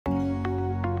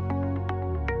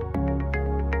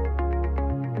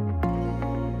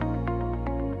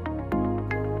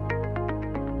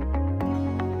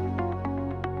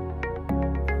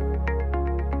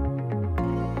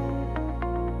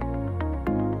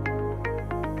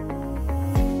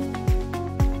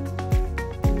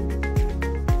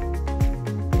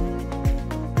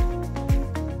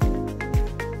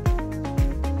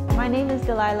is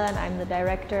Delilah and I'm the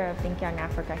director of ThinkYoung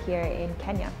Africa here in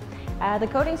Kenya. The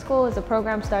Coding School is a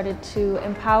program started to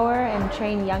empower and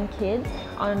train young kids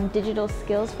on digital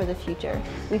skills for the future.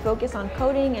 We focus on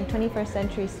coding and 21st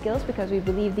century skills because we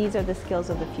believe these are the skills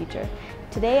of the future.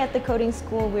 Today at the Coding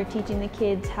School, we're teaching the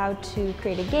kids how to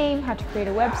create a game, how to create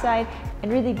a website,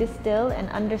 and really distill and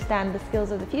understand the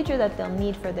skills of the future that they'll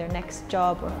need for their next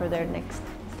job or for their next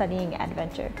studying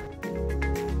adventure.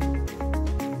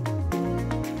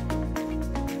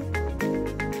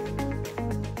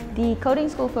 The Coding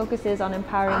School focuses on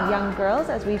empowering young girls,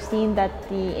 as we've seen that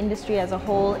the industry as a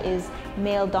whole is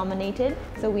male-dominated.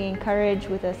 So we encourage,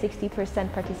 with a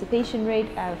 60% participation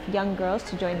rate, of young girls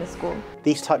to join the school.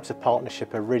 These types of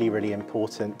partnership are really, really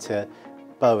important to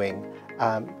Boeing.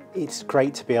 It's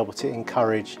great to be able to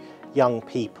encourage young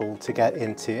people to get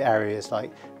into areas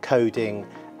like coding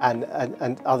and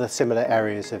other similar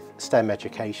areas of STEM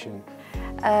education.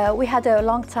 We had a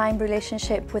long-time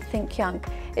relationship with ThinkYoung.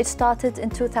 It started in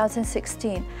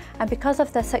 2016, and because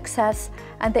of the success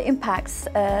and the impacts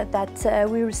that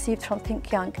we received from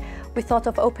ThinkYoung, we thought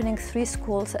of opening 3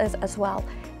 schools as well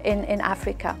in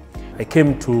Africa. I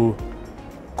came to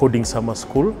Coding Summer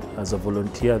School as a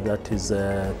volunteer, that is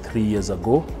 3 years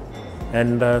ago,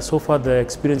 and so far the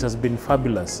experience has been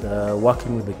fabulous,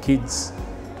 working with the kids,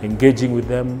 engaging with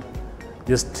them,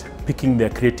 just picking their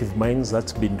creative minds.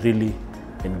 That's been really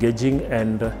engaging,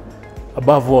 and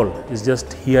above all is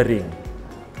just hearing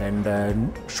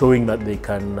and showing that they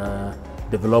can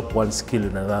develop one skill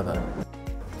in another.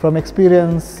 From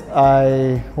experience,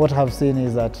 what I've seen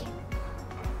is that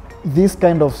this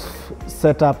kind of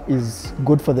setup is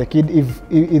good for the kid. If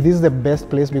this is the best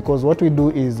place, because what we do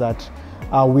is that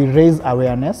we raise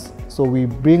awareness. So we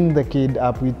bring the kid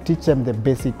up, we teach them the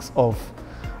basics of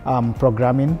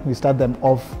programming. We start them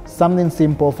off something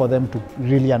simple for them to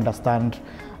really understand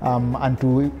and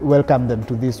to welcome them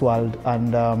to this world,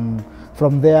 and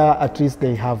from there at least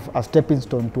they have a stepping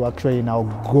stone to actually now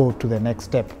go to the next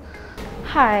step.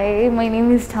 Hi, my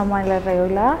name is Tamala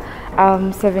Viola.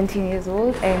 I'm 17 years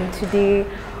old, and today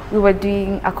we were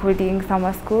doing a coding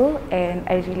summer school and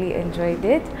I really enjoyed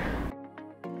it.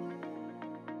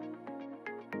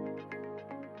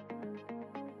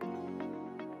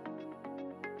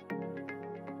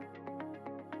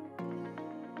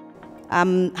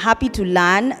 I'm happy to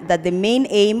learn that the main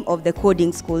aim of the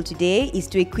Coding School today is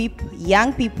to equip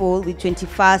young people with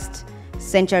 21st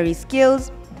century skills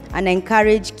and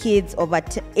encourage kids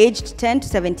aged 10 to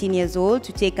 17 years old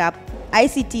to take up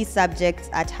ICT subjects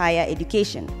at higher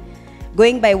education.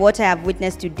 Going by what I have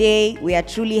witnessed today, we are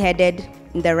truly headed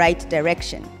in the right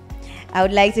direction. I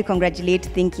would like to congratulate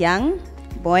ThinkYoung,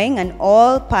 Boeing, and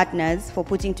all partners for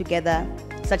putting together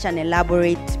such an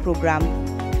elaborate program.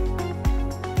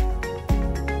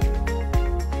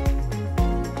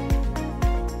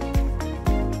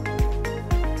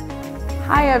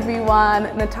 Hi everyone,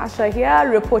 Natasha here,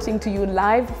 reporting to you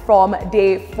live from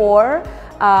day 4.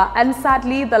 And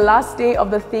sadly, the last day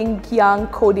of the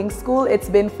ThinkYoung Coding School. It's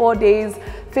been 4 days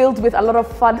filled with a lot of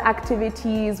fun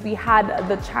activities. We had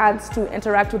the chance to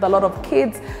interact with a lot of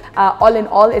kids. All in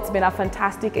all, it's been a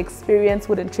fantastic experience.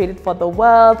 Wouldn't trade it for the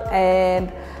world,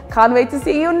 and can't wait to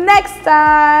see you next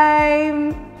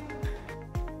time.